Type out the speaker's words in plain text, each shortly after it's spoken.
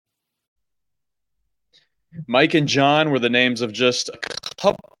Mike and John were the names of just a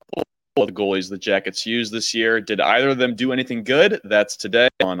couple of the goalies the Jackets used this year. Did either of them do anything good? That's today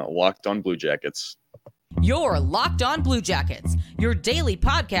on Locked on Blue Jackets. You're Locked on Blue Jackets, your daily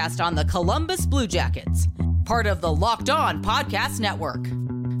podcast on the Columbus Blue Jackets, part of the Locked On Podcast Network.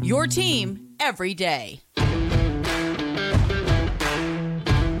 Your team every day.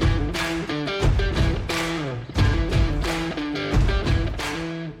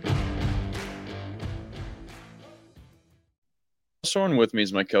 And with me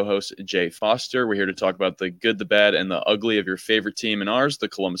is my co-host, Jay Foster. We're here to talk about the good, the bad, and the ugly of your favorite team and ours, the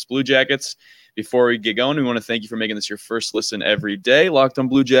Columbus Blue Jackets. Before we get going, we want to thank you for making this your first listen every day. Locked on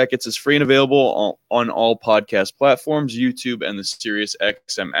Blue Jackets is free and available on all podcast platforms, YouTube, and the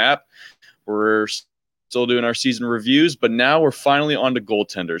SiriusXM app. We're still doing our season reviews, but now we're finally on to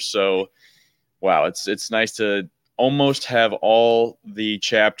goaltenders. So, wow, it's nice to almost have all the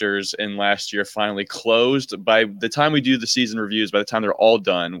chapters in last year finally closed. By the time we do the season reviews, by the time they're all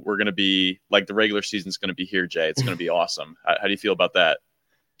done, we're going to be like the regular season's going to be here, Jay. It's going to be awesome. How do you feel about that?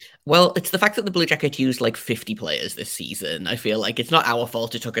 Well, it's the fact that the Blue Jackets used like 50 players this season. I feel like it's not our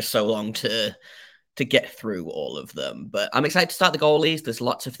fault it took us so long to get through all of them. But I'm excited to start the goalies. There's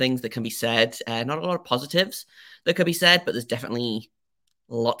lots of things that can be said. Not a lot of positives that could be said, but there's definitely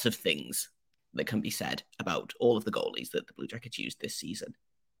lots of things that can be said about all of the goalies that the Blue Jackets used this season,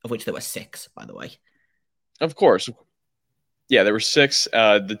 of which there were 6, by the way. Of course. Yeah, there were 6.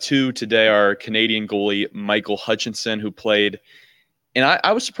 The 2 today are Canadian goalie Michael Hutchinson, who played, and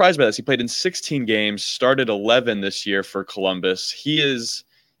I was surprised by this. He played in 16 games, started 11 this year for Columbus. He is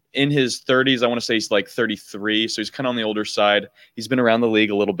in his 30s. I want to say he's like 33, so he's kind of on the older side. He's been around the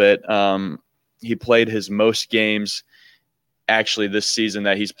league a little bit. He played his most games actually this season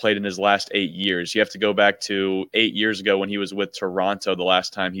that he's played in his last 8 years. You have to go back to 8 years ago when he was with Toronto, the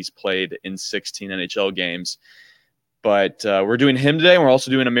last time he's played in 16 NHL games. But we're doing him today. And we're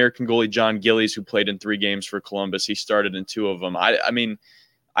also doing American goalie John Gillies, who played in 3 games for Columbus. He started in 2 of them. I mean,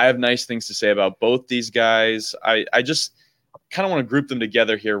 I have nice things to say about both these guys. I just kind of want to group them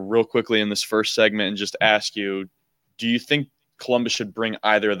together here real quickly in this first segment and just ask you, do you think Columbus should bring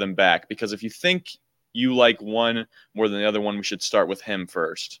either of them back? Because if you think you like one more than the other one, we should start with him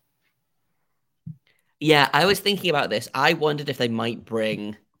first. Yeah, I was thinking about this. I wondered if they might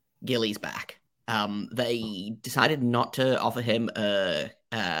bring Gillies back. They decided not to offer him they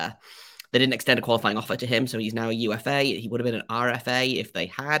didn't extend a qualifying offer to him, so he's now a UFA. He would have been an RFA if they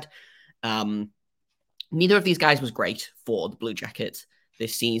had. Neither of these guys was great for the Blue Jackets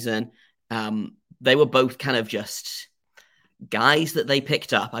this season. They were both kind of just guys that they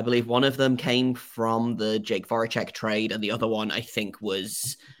picked up. I believe one of them came from the Jake Voracek trade, and the other one, I think,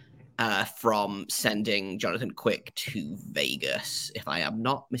 was from sending Jonathan Quick to Vegas, if I am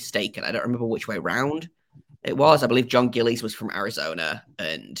not mistaken. I don't remember which way round it was. I believe John Gillies was from Arizona,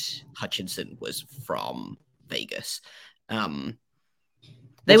 and Hutchinson was from Vegas.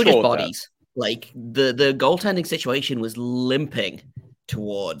 They were just bodies. Like, the goaltending situation was limping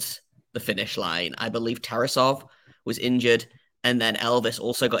towards the finish line. I believe Tarasov was injured, and then Elvis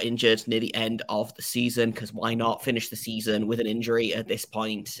also got injured near the end of the season, because why not finish the season with an injury at this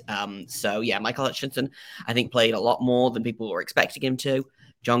point? So yeah, Michael Hutchinson, I think, played a lot more than people were expecting him to.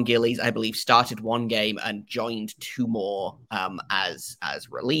 John Gillies, I believe, started 1 game and joined 2 more as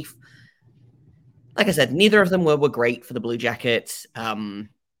relief. Like I said, neither of them were great for the Blue Jackets.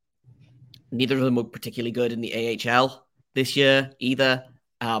 Neither of them were particularly good in the AHL this year either.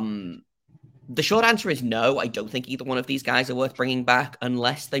 The short answer is no. I don't think either one of these guys are worth bringing back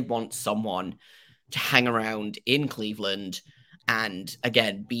unless they want someone to hang around in Cleveland and,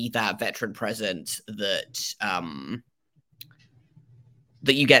 again, be that veteran presence that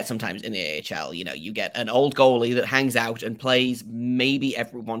you get sometimes in the AHL. You know, you get an old goalie that hangs out and plays maybe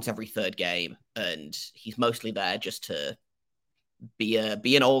once every 3rd game, and he's mostly there just to be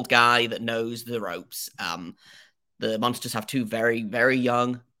an old guy that knows the ropes. The Monsters have 2 very, very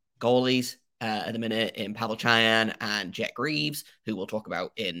young goalies at the minute in Pavel Chayan and Jet Greaves, who we'll talk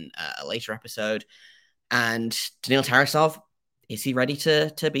about in a later episode. And Daniil Tarasov, is he ready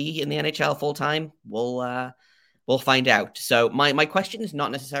to be in the NHL full time? We'll find out. So my question is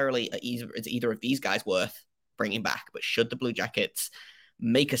not necessarily is either of these guys worth bringing back, but should the Blue Jackets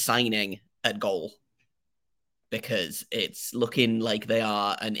make a signing at goal? Because it's looking like they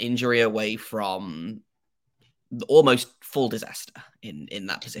are an injury away from almost full disaster in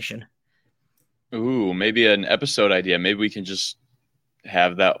that position. Ooh, maybe an episode idea. Maybe we can just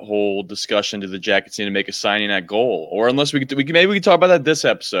have that whole discussion. Do the Jackets need to make a signing at goal? Or unless we can talk about that this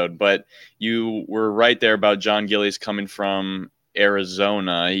episode. But you were right there about John Gillies coming from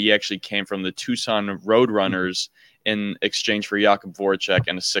Arizona. He actually came from the Tucson Roadrunners in exchange for Jakub Voracek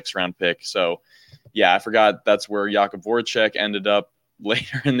and a 6th-round pick. So, yeah, I forgot that's where Jakub Voracek ended up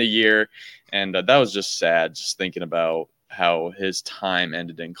later in the year. And that was just sad, just thinking about how his time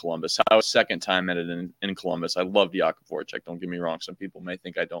ended in Columbus, how his second time ended in Columbus. I loved Jakub Voracek. Don't get me wrong. Some people may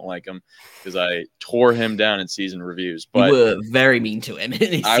think I don't like him because I tore him down in season reviews. But you were very mean to him in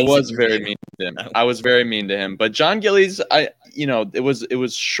his I season was review. very mean to him. I was very mean to him. But John Gillies, it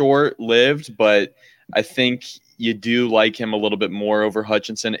was short lived, but I think you do like him a little bit more over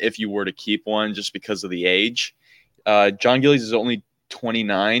Hutchinson if you were to keep one, just because of the age. John Gillies is only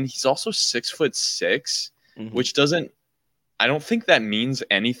 29. He's also 6'6", which doesn't. I don't think that means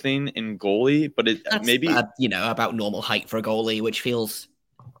anything in goalie, but That's maybe about normal height for a goalie, which feels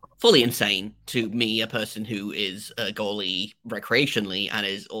fully insane to me, a person who is a goalie recreationally and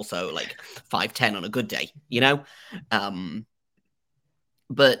is also like 5'10" on a good day,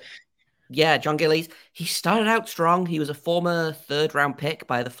 But yeah, John Gillies, he started out strong. He was a former 3rd-round pick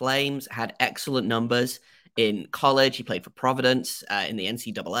by the Flames, had excellent numbers in college. He played for Providence in the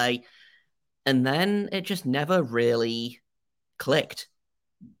NCAA, and then it just never really clicked.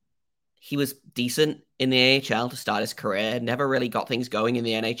 He was decent in the AHL to start his career, never really got things going in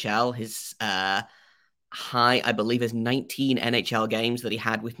the NHL. His high, I believe, is 19 NHL games that he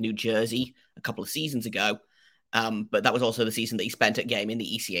had with New Jersey a couple of seasons ago. But that was also the season that he spent at game in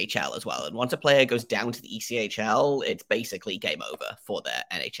the ECHL as well. And once a player goes down to the ECHL, it's basically game over for their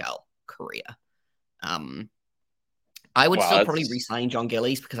NHL career. I would still probably re-sign John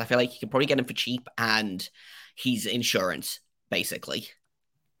Gillies because I feel like you can probably get him for cheap and he's insurance, basically.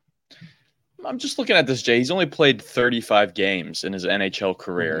 I'm just looking at this, Jay. He's only played 35 games in his NHL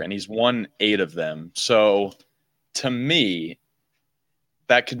career, and he's won 8 of them. So, to me,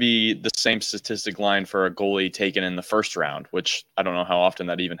 that could be the same statistic line for a goalie taken in the first round, which I don't know how often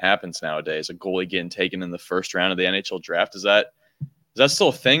that even happens nowadays. A goalie getting taken in the first round of the NHL draft. Is that still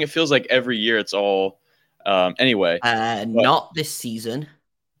a thing? It feels like every year it's all anyway. Not this season,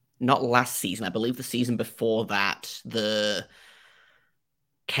 not last season. I believe the season before that, the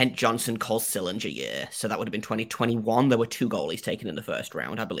Kent Johnson, Cole Sillinger year. So that would have been 2021. There were 2 goalies taken in the first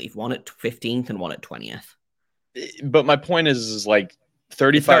round, I believe. One at 15th and one at 20th. But my point is like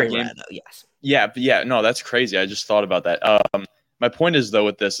 35 games. Rare, though, yes. Yeah. No, that's crazy. I just thought about that. My point is, though,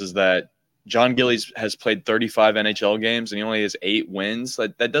 with this is that John Gillies has played 35 NHL games and he only has 8 wins.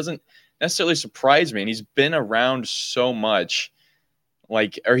 That doesn't necessarily surprise me. And he's been around so much.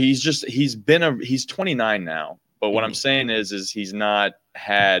 He's 29 now. But what I'm saying is he's not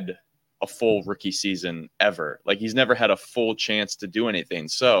had a full rookie season ever. Like, he's never had a full chance to do anything.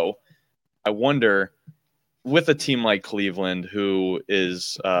 So I wonder, with a team like Cleveland, who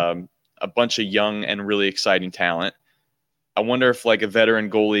is a bunch of young and really exciting talent, I wonder if like a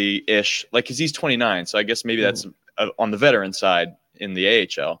veteran goalie-ish, like, because he's 29, so I guess maybe that's on the veteran side in the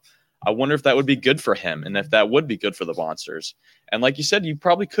AHL. I wonder if that would be good for him and if that would be good for the Monsters. And like you said, you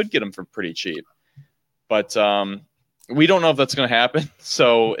probably could get him for pretty cheap. But we don't know if that's going to happen,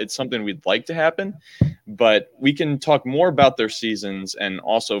 so it's something we'd like to happen. But we can talk more about their seasons, and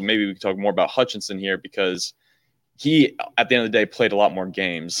also maybe we can talk more about Hutchinson here because he, at the end of the day, played a lot more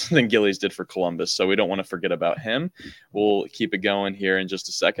games than Gillies did for Columbus, so we don't want to forget about him. We'll keep it going here in just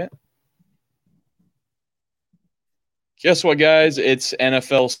a second. Guess what, guys? It's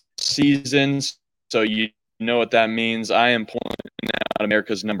NFL season, so you know what that means. I am pulling out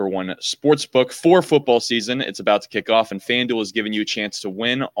America's #1 sports book for football season. It's about to kick off, and FanDuel is giving you a chance to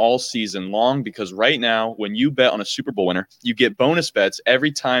win all season long because right now, when you bet on a Super Bowl winner, you get bonus bets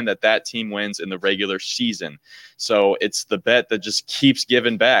every time that team wins in the regular season. So it's the bet that just keeps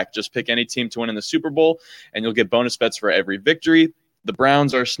giving back. Just pick any team to win in the Super Bowl, and you'll get bonus bets for every victory. The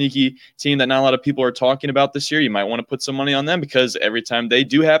Browns are a sneaky team that not a lot of people are talking about this year. You might want to put some money on them because every time they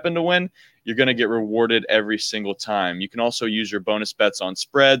do happen to win, you're going to get rewarded every single time. You can also use your bonus bets on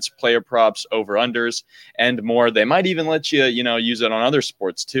spreads, player props, over-unders, and more. They might even let you, use it on other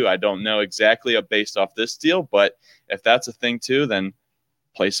sports too. I don't know exactly based off this deal, but if that's a thing too, then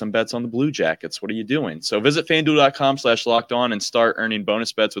play some bets on the Blue Jackets. What are you doing? So visit FanDuel.com/lockedon and start earning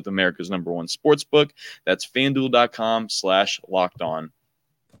bonus bets with America's #1 sports book. That's FanDuel.com/lockedon.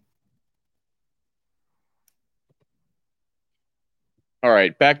 All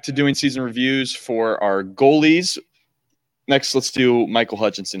right, back to doing season reviews for our goalies. Next, let's do Michael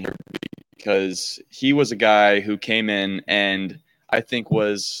Hutchinson here because he was a guy who came in and I think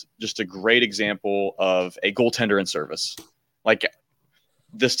was just a great example of a goaltender in service. Like,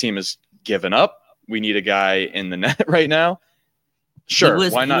 this team has given up. We need a guy in the net right now. Sure,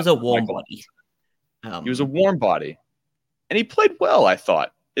 why not? He was a warm body. He was a warm body. and he played well, I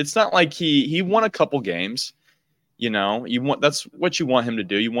thought. It's not like he won a couple games. That's what you want him to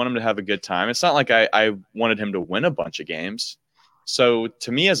do. You want him to have a good time. It's not like I wanted him to win a bunch of games. So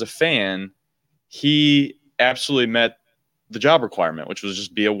to me as a fan, he absolutely met the job requirement, which was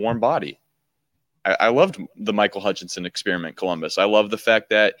just be a warm body. I loved the Michael Hutchinson experiment, Columbus. I love the fact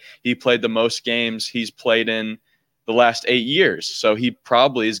that he played the most games he's played in the last 8 years. So he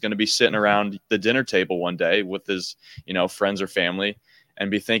probably is going to be sitting around the dinner table one day with his, friends or family and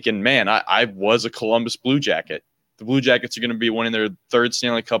be thinking, man, I was a Columbus Blue Jacket. The Blue Jackets are going to be winning their third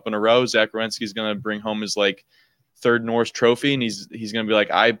Stanley Cup in a row. Zach Werenski's going to bring home his third Norris Trophy, and he's going to be like,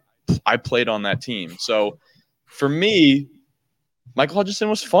 I played on that team. So for me, Michael Hutchinson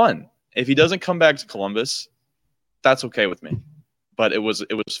was fun. If he doesn't come back to Columbus, that's okay with me. But it was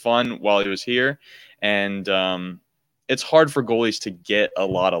fun while he was here, and it's hard for goalies to get a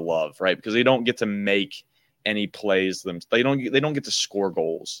lot of love, right? Because they don't get to make any plays. They don't get to score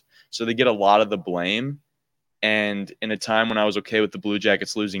goals, so they get a lot of the blame. And in a time when I was okay with the Blue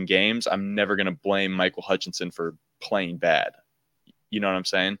Jackets losing games, I'm never going to blame Michael Hutchinson for playing bad. You know what I'm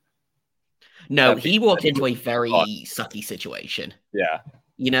saying? No, he walked into a very sucky situation. Yeah.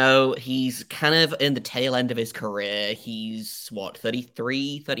 He's kind of in the tail end of his career. He's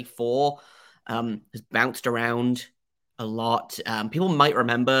 33, 34, has bounced around a lot. People might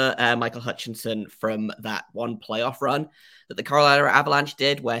remember Michael Hutchinson from that one playoff run that the Colorado Avalanche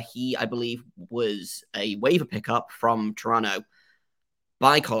did, where he, I believe, was a waiver pickup from Toronto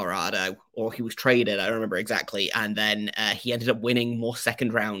by Colorado, or he was traded, I don't remember exactly, and then he ended up winning more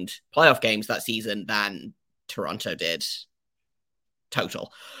second round playoff games that season than Toronto did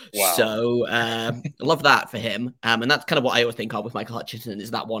total. Wow. So I love that for him. And that's kind of what I always think of with Michael Hutchinson,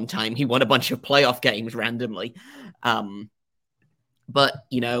 is that one time he won a bunch of playoff games randomly. But,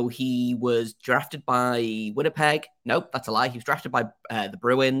 he was drafted by Winnipeg. Nope, that's a lie. He was drafted by the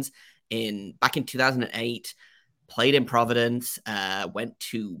Bruins back in 2008, played in Providence, went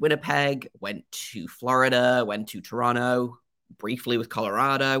to Winnipeg, went to Florida, went to Toronto, briefly with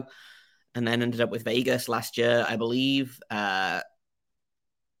Colorado, and then ended up with Vegas last year, I believe.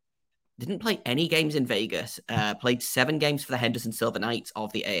 Didn't play any games in Vegas. Played 7 games for the Henderson Silver Knights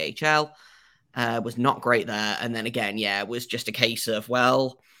of the AHL. Was not great there. And then again, it was just a case of,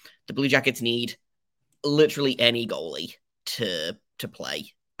 well, the Blue Jackets need literally any goalie to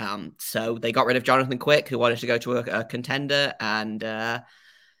play. So they got rid of Jonathan Quick, who wanted to go to a contender, and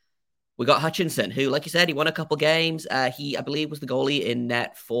we got Hutchinson, who, like you said, he won a couple games. He, I believe, was the goalie in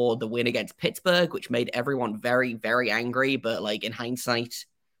net for the win against Pittsburgh, which made everyone very, very angry. But in hindsight,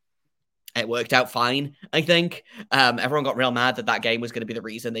 it worked out fine, I think. Everyone got real mad that game was going to be the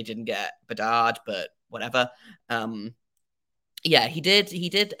reason they didn't get Bedard, but whatever. He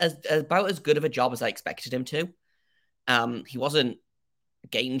did about as good of a job as I expected him to. He wasn't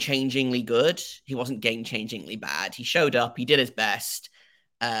game-changingly good. He wasn't game-changingly bad. He showed up. He did his best.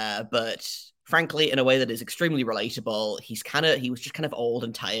 But frankly, in a way that is extremely relatable, he was just kind of old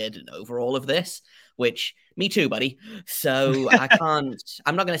and tired and over all of this, which, me too, buddy. So I'm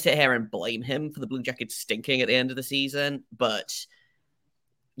not going to sit here and blame him for the Blue Jackets stinking at the end of the season, but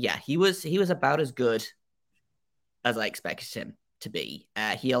yeah, he was about as good as I expected him to be.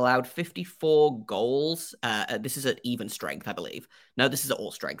 He allowed 54 goals. This is at even strength, I believe. No, this is at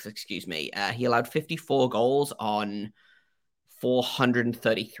all strengths, excuse me. He allowed 54 goals on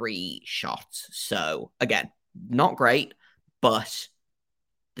 433 shots. So again, not great, but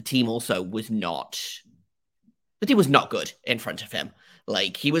the team also was not good in front of him.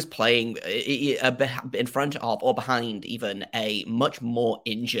 He was playing in front of or behind even a much more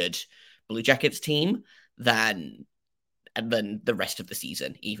injured Blue Jackets team than the rest of the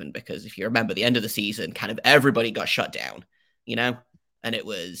season, even, because if you remember, the end of the season, kind of everybody got shut down, and it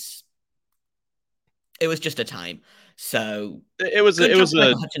was just a time. So it was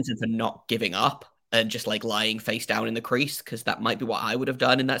Hutchinson for not giving up and just lying face down in the crease, because that might be what I would have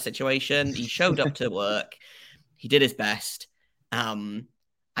done in that situation. He showed up to work. He did his best. I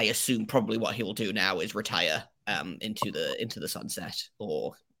assume probably what he will do now is retire into the sunset,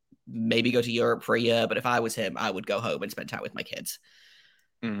 or maybe go to Europe for a year. But if I was him, I would go home and spend time with my kids.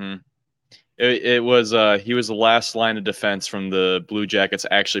 Mm-hmm. It was he was the last line of defense from the Blue Jackets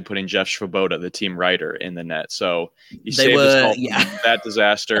actually putting Jeff Svoboda, the team writer, in the net. So he saved us from that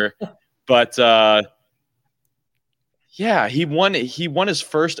disaster. But he won his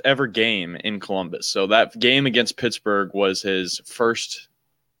first ever game in Columbus. So that game against Pittsburgh was his first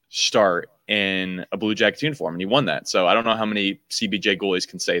start in a Blue Jackets uniform, and he won that. So I don't know how many CBJ goalies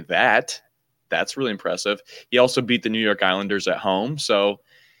can say that. That's really impressive. He also beat the New York Islanders at home. So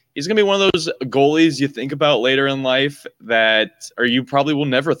he's going to be one of those goalies you think about later in life or you probably will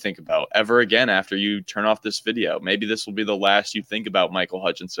never think about ever again after you turn off this video. Maybe this will be the last you think about Michael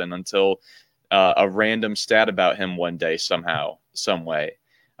Hutchinson until a random stat about him one day somehow, some way.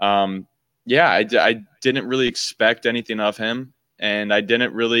 I didn't really expect anything of him, and I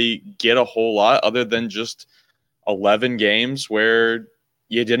didn't really get a whole lot other than just 11 games where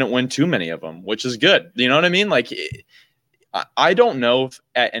you didn't win too many of them, which is good. You know what I mean? Like, I don't know if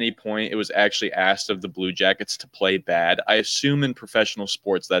at any point it was actually asked of the Blue Jackets to play bad. I assume in professional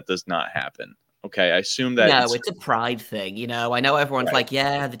sports that does not happen. Okay, I assume that No, it's a pride thing. I know everyone's right. like,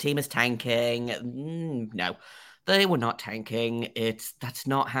 yeah, the team is tanking. No, they were not tanking. That's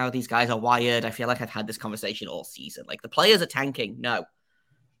not how these guys are wired. I feel like I've had this conversation all season. Like, the players are tanking. No.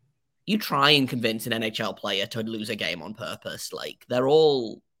 You try and convince an NHL player to lose a game on purpose. Like, they're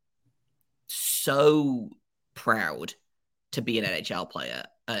all so proud to be an NHL player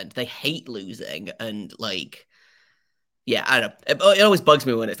and they hate losing. And like, yeah, I don't know. It always bugs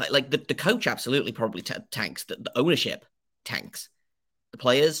me when it's like the coach absolutely probably tanks. The ownership tanks. The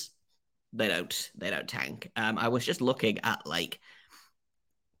players, they don't tank. I was just looking at like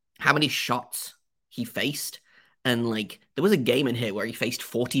how many shots he faced, and like there was a game in here where he faced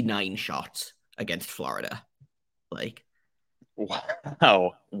 49 shots against Florida. Like,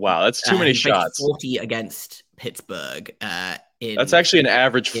 wow, that's too many he faced shots. 40 against Pittsburgh. That's actually an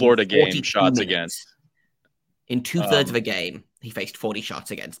average Florida game shots minutes. against. In 2/3 of a game, he faced 40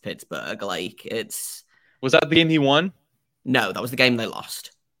 shots against Pittsburgh. Like, was that the game he won? No, that was the game they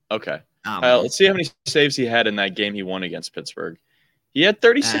lost. Okay. Let's see how many saves he had in that game he won against Pittsburgh. He had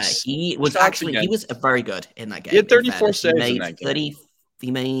 36. He was very good in that game. He had 34 saves in that game.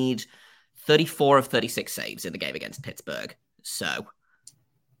 He made 34 of 36 saves in the game against Pittsburgh. So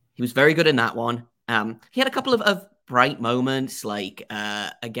he was very good in that one. He had a couple of bright moments, like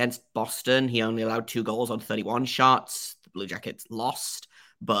against Boston. He only allowed 2 goals on 31 shots. The Blue Jackets lost,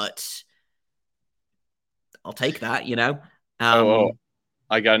 but I'll take that,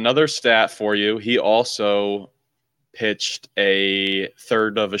 I got another stat for you. He also pitched a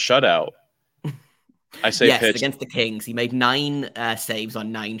third of a shutout. I say yes, pitched. Against the Kings. He made 9 saves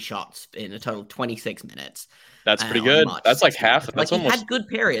on 9 shots in a total of 26 minutes. That's pretty good. That's like half. That's he had good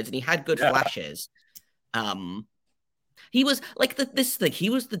periods and he had good flashes. He was like this thing. He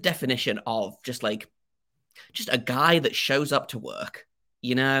was the definition of just a guy that shows up to work,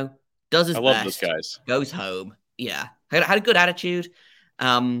 does his best. I love those guys. Goes home. Yeah. Had a good attitude.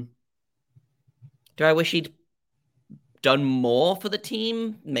 Do I wish he'd done more for the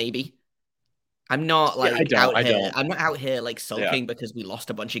team? Maybe. I'm not I'm not out here like sulking because we lost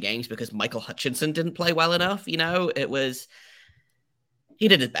a bunch of games because Michael Hutchinson didn't play well enough. He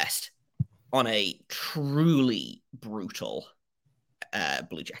did his best on a truly brutal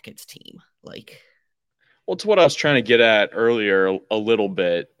Blue Jackets team. Well, it's what I was trying to get at earlier a little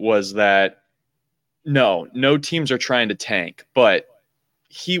bit was that no teams are trying to tank, but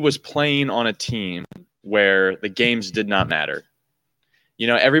he was playing on a team where the games did not matter.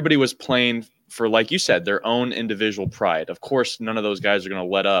 Everybody was playing for, like you said, their own individual pride. Of course, none of those guys are going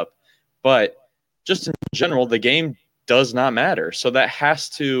to let up, but just in general, the game does not matter. So that has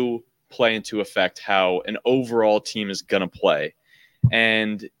to play into effect how an overall team is going to play.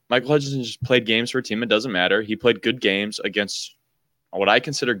 And Michael Hutchinson just played games for a team. It doesn't matter. He played good games against what I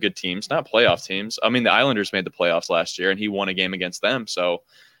consider good teams, not playoff teams. I mean, the Islanders made the playoffs last year, and he won a game against them. So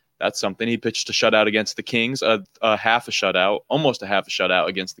that's something. He pitched a shutout against the Kings, almost a half a shutout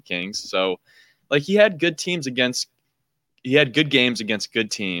against the Kings. So, he had good games against good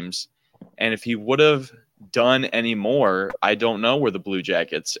teams. And if he would have done any more, I don't know where the Blue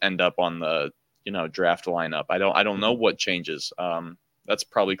Jackets end up on the, draft lineup. I don't know what changes. That's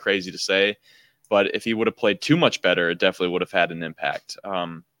probably crazy to say, but if he would have played too much better, it definitely would have had an impact.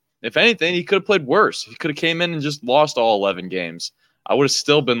 If anything, he could have played worse. He could have came in and just lost all 11 games. I would have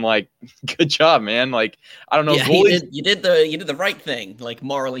still been like, good job, man. I don't know. Yeah, you did the right thing,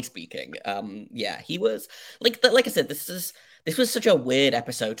 morally speaking. He was like I said, this was such a weird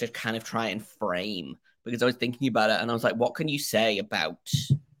episode to kind of try and frame because I was thinking about it and I was like, what can you say about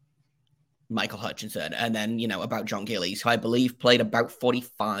Michael Hutchinson and then, about John Gillies, who I believe played about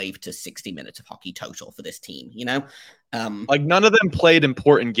 45 to 60 minutes of hockey total for this team, none of them played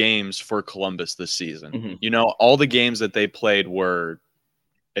important games for Columbus this season. Mm-hmm. All the games that they played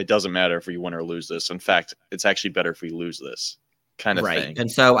it doesn't matter if we win or lose this. In fact, it's actually better if we lose this kind of thing.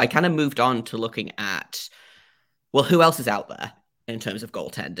 And so I kind of moved on to looking at, well, who else is out there in terms of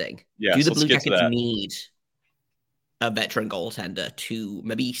goaltending? Yeah, do the Blue Jackets need a veteran goaltender to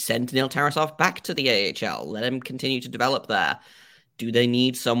maybe send Neil Tarasov back to the AHL, let him continue to develop there? do they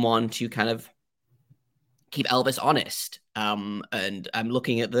need someone to kind of keep Elvis honest? And I'm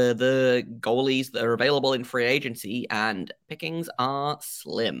looking at the goalies that are available in free agency, and pickings are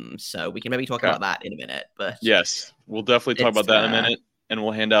slim. So we can maybe talk Okay. about that in a minute. But Yes, we'll definitely talk it's about that in a minute, and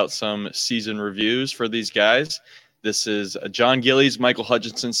we'll hand out some season reviews for these guys. This is John Gillies, Michael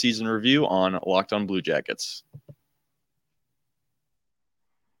Hutchinson season review on Locked On Blue Jackets.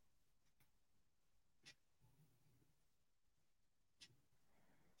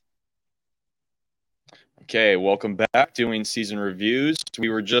 Okay, welcome back. Doing season reviews. We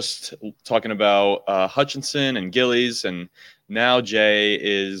were just talking about Hutchinson and Gillies, and now Jay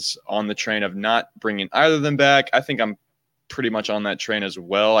is on the train of not bringing either of them back. I think I'm pretty much on that train as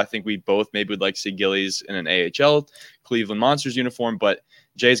well. I think we both maybe would like to see Gillies in an AHL Cleveland Monsters uniform, but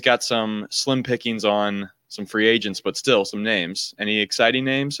Jay's got some slim pickings on some free agents, but still some names. Any exciting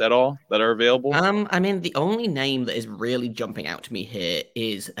names at all that are available? I mean, the only name that is really jumping out to me here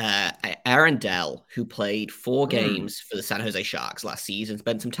is Aaron Dell, who played 4 games for the San Jose Sharks last season,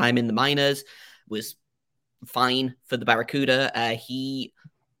 spent some time in the minors, was fine for the Barracuda.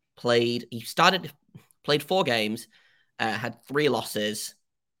 Played 4 games, had 3 losses,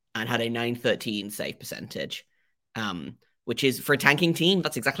 and had a 913 save percentage. Which is, for a tanking team,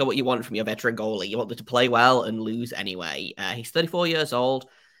 that's exactly what you want from your veteran goalie. You want them to play well and lose anyway. He's 34 years old.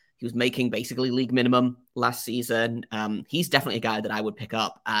 He was making basically league minimum last season. He's definitely a guy that I would pick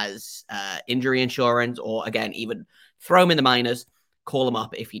up as injury insurance, or again, even throw him in the minors, call him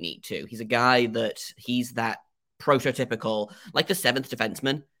up if you need to. He's that prototypical, like the 7th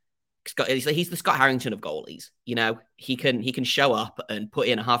defenseman. He's the Scott Harrington of goalies. You know, he can show up and put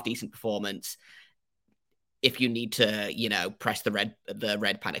in a half decent performance if you need to, press the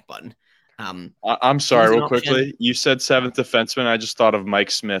red panic button. I'm sorry, real quickly. You said 7th defenseman. I just thought of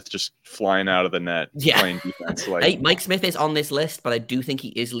Mike Smith just flying out of the net, playing defense. Hey, Mike Smith is on this list, but I do think he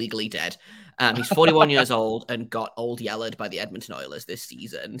is legally dead. He's 41 years old and got old yelled by the Edmonton Oilers this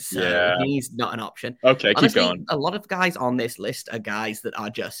season, so he's not an option. Okay, honestly, keep going. A lot of guys on this list are guys that are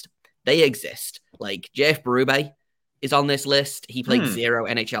they exist. Like Jeff Berube is on this list. He played 0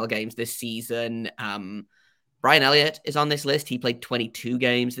 NHL games this season. Brian Elliott is on this list. He played 22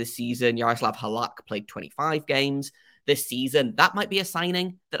 games this season. Yaroslav Halak played 25 games this season. That might be a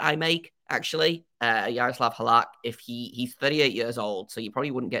signing that I make, actually. Yaroslav Halak, if he's 38 years old, so you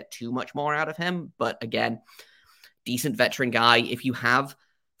probably wouldn't get too much more out of him. But again, decent veteran guy. If you have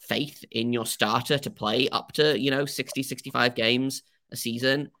faith in your starter to play up to, 60, 65 games a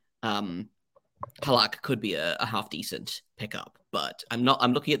season, Halak could be a half decent pickup, but I'm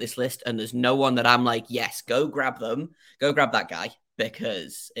looking at this list and there's no one that I'm like, yes, go grab them, go grab that guy,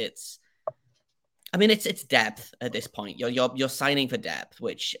 because it's depth at this point. You're signing for depth,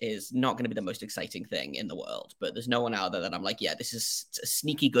 which is not going to be the most exciting thing in the world, but there's no one out there that I'm like, yeah, this is a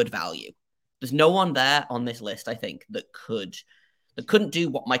sneaky good value. There's no one there on this list, I think, that couldn't do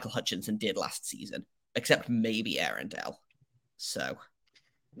what Michael Hutchinson did last season, except maybe Aaron Dell. So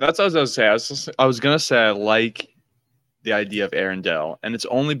that's what I was going to say. I was going to say I like the idea of Aaron Dell, and it's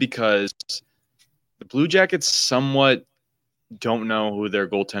only because the Blue Jackets somewhat don't know who their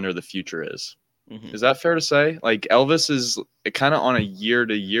goaltender of the future is. Mm-hmm. Is that fair to say? Like, Elvis is kind of on a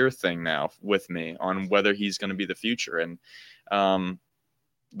year-to-year thing now with me on whether he's going to be the future. And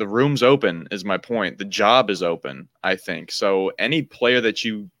the room's open is my point. The job is open, I think. So any player that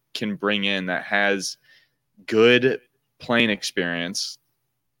you can bring in that has good playing experience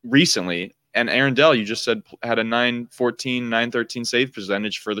recently, and Aaron Dell, you just said, had a 914, 913 save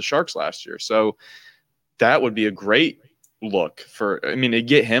percentage for the Sharks last year. So that would be a great look to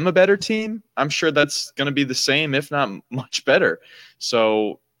get him a better team. I'm sure that's going to be the same, if not much better.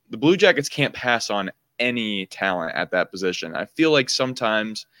 So the Blue Jackets can't pass on any talent at that position. I feel like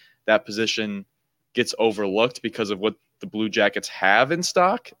sometimes that position gets overlooked because of what the Blue Jackets have in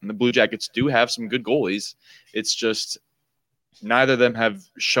stock. And the Blue Jackets do have some good goalies. It's just neither of them have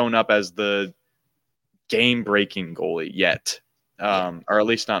shown up as the game-breaking goalie yet, or at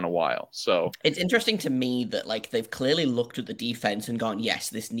least not in a while. So it's interesting to me that they've clearly looked at the defense and gone, yes,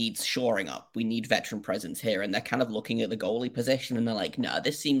 this needs shoring up. We need veteran presence here. And they're kind of looking at the goalie position and they're like, no,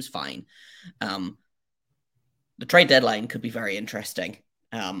 this seems fine. The trade deadline could be very interesting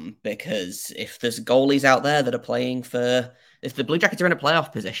because if there's goalies out there that are playing if the Blue Jackets are in a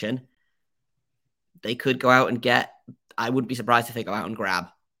playoff position, they could go out and I wouldn't be surprised if they go out and grab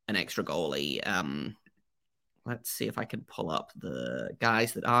an extra goalie. Let's see if I can pull up the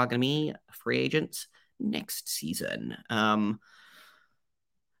guys that are going to be free agents next season. Do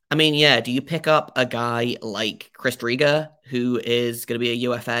you pick up a guy like Chris Driga, who is going to be a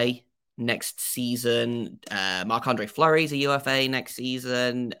UFA next season. Marc-Andre Fleury's a UFA next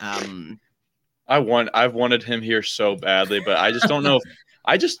season. I've wanted him here so badly, but I just don't know if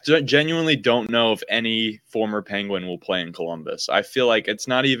I just genuinely don't know if any former Penguin will play in Columbus. I feel like it's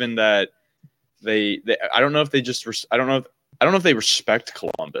not even that they I don't know if they just I don't know if they respect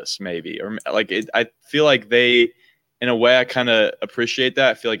Columbus maybe, or like I feel like they, in a way, I kind of appreciate that.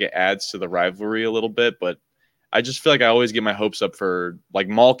 I feel like it adds to the rivalry a little bit, but I just feel like I always get my hopes up for like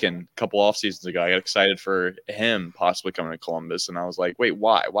Malkin a couple off seasons ago. I got excited for him possibly coming to Columbus, and I was like, wait,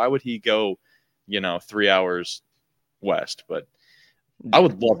 why? Why would he go, 3 hours west? But I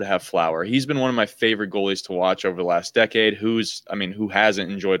would love to have Flower. He's been one of my favorite goalies to watch over the last decade. Who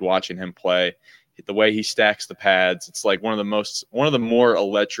hasn't enjoyed watching him play? The way he stacks the pads, it's like one of the more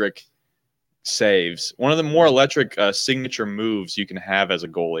electric saves. One of the more electric signature moves you can have as a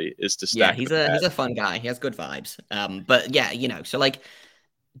goalie is to stack. Yeah, he's a fun guy. He has good vibes. But yeah, so like,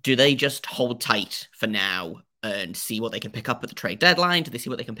 do they just hold tight for now and see what they can pick up at the trade deadline? Do they see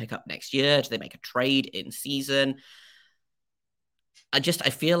what they can pick up next year? Do they make a trade in season? I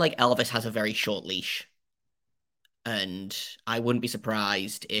feel like Elvis has a very short leash. And I wouldn't be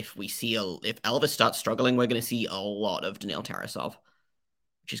surprised if if Elvis starts struggling, we're going to see a lot of Daniil Tarasov,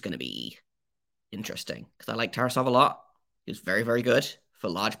 which is going to be interesting because I like Tarasov a lot. He was very, very good for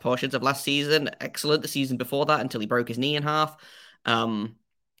large portions of last season. Excellent the season before that until he broke his knee in half. Yeah,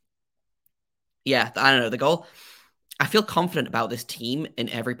 I don't know. The goal. I feel confident about this team in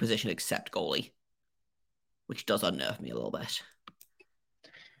every position except goalie, which does unnerve me a little bit.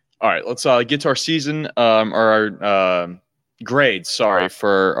 All right, let's get to our season or our grades. Sorry,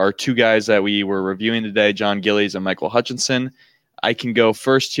 for our two guys that we were reviewing today, John Gillies and Michael Hutchinson. I can go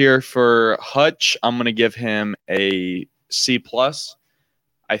first here for Hutch. I'm going to give him a C+.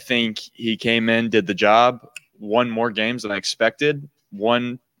 I think he came in, did the job, won more games than I expected,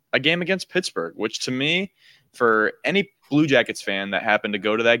 won a game against Pittsburgh, which to me, for any Blue Jackets fan that happened to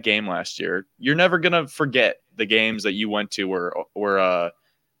go to that game last year, you're never going to forget the games that you went to where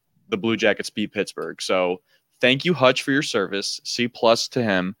the Blue Jackets beat Pittsburgh. So thank you, Hutch, for your service. C+ to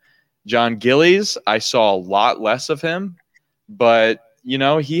him. John Gillies, I saw a lot less of him, but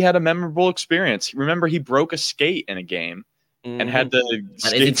he had a memorable experience. Remember, he broke a skate in a game and had to.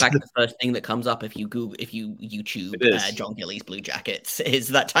 That is in fact the first thing that comes up if you YouTube John Gillies Blue Jackets. Is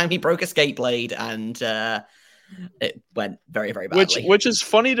that time he broke a skate blade and it went very, very badly. Which is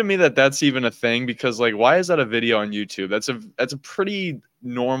funny to me that's even a thing, because like, why is that a video on YouTube? That's a pretty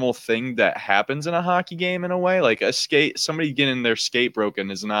normal thing that happens in a hockey game in a way. Like somebody getting their skate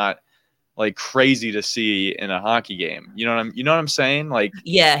broken is not like crazy to see in a hocky game. You know what I'm saying? Like,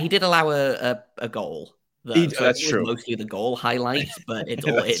 yeah, he did allow a goal. So that's true. Mostly the goal highlights, but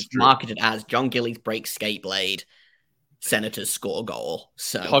it's marketed as John Gillies breaks skate blade, Senators score goal.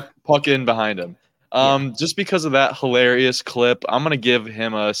 So puck in behind him. Just because of that hilarious clip, I'm gonna give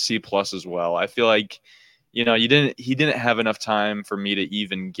him a C+ as well. I feel like, he didn't have enough time for me to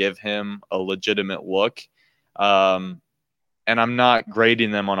even give him a legitimate look. And I'm not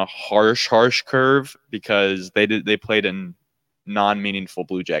grading them on a harsh curve because they played in non-meaningful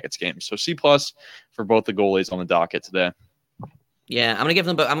Blue Jackets games. So C+ for both the goalies on the docket today. Yeah, I'm gonna give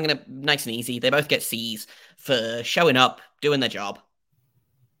them, but I'm gonna nice and easy. They both get C's for showing up, doing their job,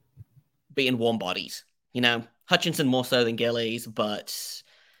 being warm bodies. Hutchinson more so than Gillies, but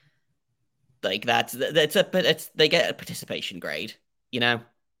like they get a participation grade.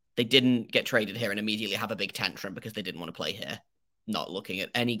 They didn't get traded here and immediately have a big tantrum because they didn't want to play here. Not looking at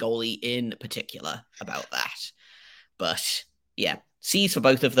any goalie in particular about that, but yeah, C's for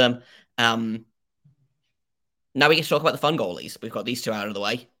both of them. Now we get to talk about the fun goalies. We've got these two out of the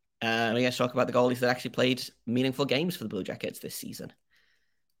way. We get to talk about the goalies that actually played meaningful games for the Blue Jackets this season.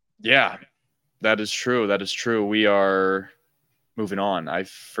 Yeah, that is true. We are moving on. I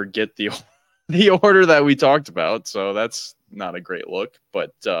forget the order that we talked about, so that's not a great look.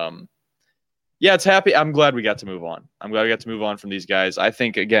 But yeah, it's happy. I'm glad we got to move on. I'm glad we got to move on from these guys. I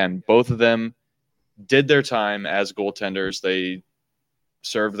think, again, both of them did their time as goaltenders. They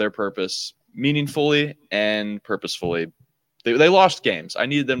served their purpose meaningfully and purposefully. They lost games. I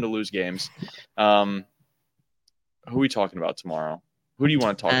needed them to lose games. Who are we talking about tomorrow? Who do you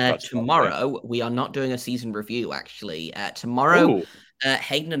want to talk about tomorrow? We are not doing a season review, actually. Tomorrow,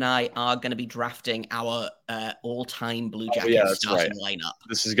 Hayden and I are going to be drafting our all-time Blue Jackets starting lineup.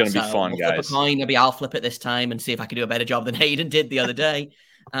 This is going to be fun, guys. Flip a coin. Maybe I'll flip it this time and see if I can do a better job than Hayden did the other day.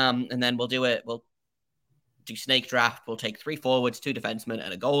 And then we'll do it. We'll do snake draft. We'll take 3 forwards, 2 defensemen,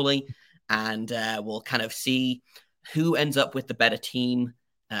 and a goalie. And we'll kind of see who ends up with the better team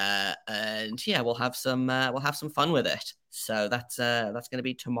And yeah, we'll have some fun with it. So that's going to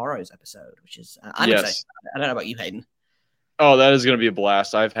be tomorrow's episode, which is I'm excited. Yes. I don't know about you, Hayden. Oh, that is going to be a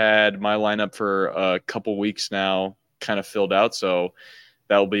blast. I've had my lineup for a couple weeks now kind of filled out, so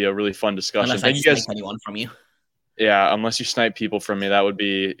that'll be a really fun discussion. Unless Thank I you guys. snipe anyone from you. Yeah, unless you snipe people from me, that would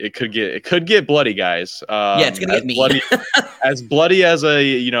be it. Could get bloody, guys. Yeah, it's gonna get mean. As bloody as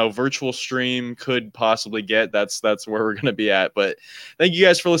a virtual stream could possibly get. That's where we're gonna be at. But thank you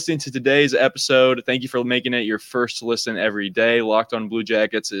guys for listening to today's episode. Thank you for making it your first listen every day. Locked On Blue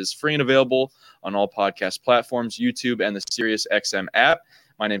Jackets is free and available on all podcast platforms, YouTube, and the SiriusXM app.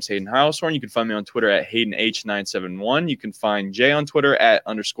 My name's Hayden Heilshorn. You can find me on Twitter at HaydenH971. You can find Jay on Twitter at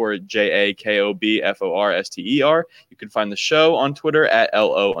 _JAKOBFORSTER. You can find the show on Twitter at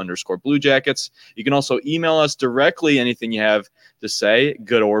LO_Blue Jackets. You can also email us directly anything you have to say,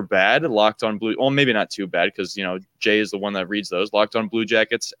 good or bad, Locked On Blue. Well, maybe not too bad because, Jay is the one that reads those.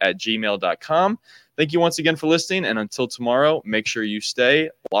 LockedOnBlueJackets@gmail.com. Thank you once again for listening. And until tomorrow, make sure you stay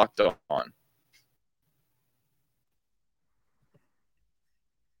locked on.